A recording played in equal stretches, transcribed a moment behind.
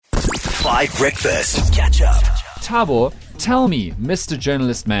5 Breakfast. Catch up. Tabo, tell me, Mr.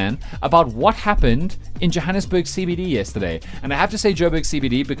 Journalist Man, about what happened in Johannesburg CBD yesterday. And I have to say Joburg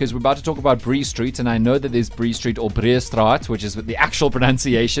CBD because we're about to talk about Bree Street, and I know that there's Bree Street or Breestraat, which is the actual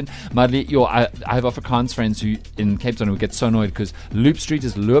pronunciation. I have Afrikaans friends who in Cape Town who get so annoyed because Loop Street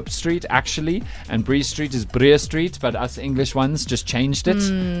is Loop Street actually, and Bree Street is Bree Street, but us English ones just changed it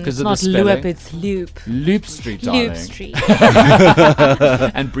because of the spelling. Not Loop, it's Loop. Loop Street, darling. Loop Street.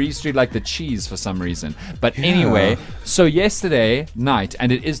 And Bree Street like the cheese for some reason. But anyway, so yesterday night,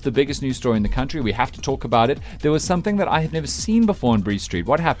 and it is the biggest news story in the country, we have to talk about it. There was something that I have never seen before in Bree Street.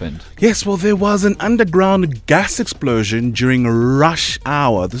 What happened? Yes, well, there was an underground gas explosion during rush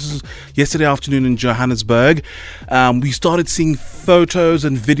hour. This is yesterday afternoon in Johannesburg. We started seeing photos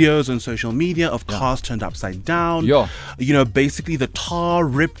and videos on social media of cars turned upside down. Yeah. You know, basically the tar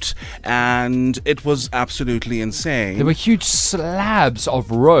ripped, and it was absolutely insane. There were huge slabs of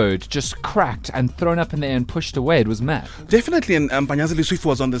road just cracked and thrown up in the air and pushed away. It was mad. Definitely, and Panyaza Swift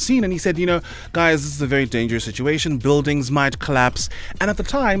was on the scene, and he said, you know, guys, this is a very dangerous situation. Buildings might collapse. And at the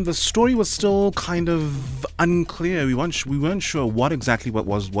time, the story was still kind of unclear. We weren't sure what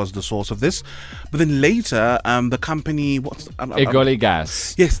was the source of this. But then later, the company, Egoli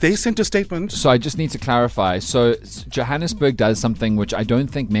Gas. Yes, they sent a statement. So I just need to clarify. So Johannesburg does something which I don't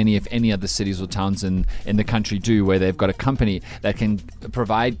think many, if any, other cities or towns in the country do, where they've got a company that can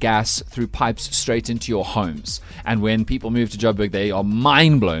provide gas through pipes straight into your homes. And when people move to Joburg, they are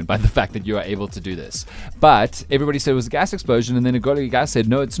mind blown by the fact that you are able to do this. But everybody said it was a gas explosion, and then Egoli Gas said,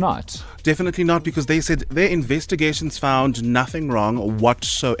 no, it's not. Definitely not, because they said their investigations found nothing wrong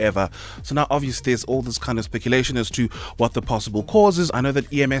whatsoever. So now obviously there's all this kind of speculation as to what the possible cause is. I know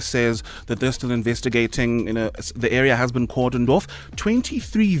that EMS says that they're still investigating. You know, the area has been cordoned off.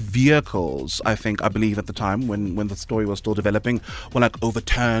 23 vehicles, I believe at the time when the story was still developing, were like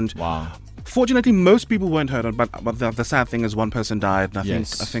overturned. Wow. Fortunately, most people weren't hurt, but the sad thing is one person died, and I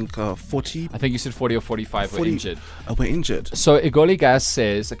think 40. I think you said 40 or 45 were injured. Were injured. So Egoli Gas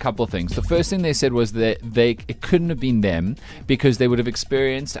says a couple of things. The first thing they said was that it couldn't have been them because they would have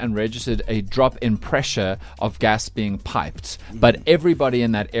experienced and registered a drop in pressure of gas being piped. But everybody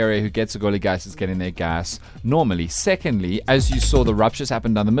in that area who gets Egoli Gas is getting their gas normally. Secondly, as you saw, the ruptures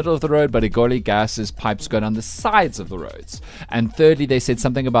happened down the middle of the road, but Egoli Gas's pipes go down the sides of the roads. And thirdly, they said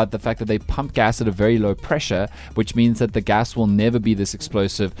something about the fact that they pump gas at a very low pressure, which means that the gas will never be this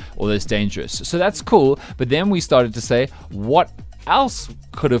explosive or this dangerous. So that's cool. But then we started to say, what else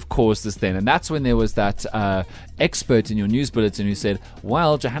could have caused this then? And that's when there was that expert in your news bulletin who said,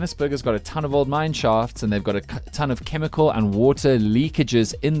 well, Johannesburg has got a ton of old mine shafts, and they've got a ton of chemical and water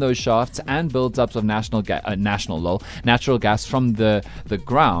leakages in those shafts and buildups of natural gas from the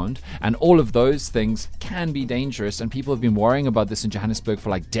ground, and all of those things can be dangerous, and people have been worrying about this in Johannesburg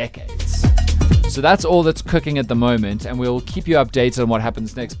for like decades. So that's all that's cooking at the moment, and we'll keep you updated on what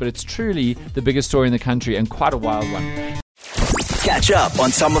happens next, but it's truly the biggest story in the country and quite a wild one. Catch up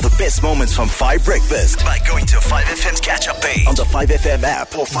on some of the best moments from 5 Breakfast by going to 5FM's catch-up page on the 5FM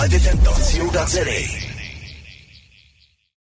app or 5FM.co.za.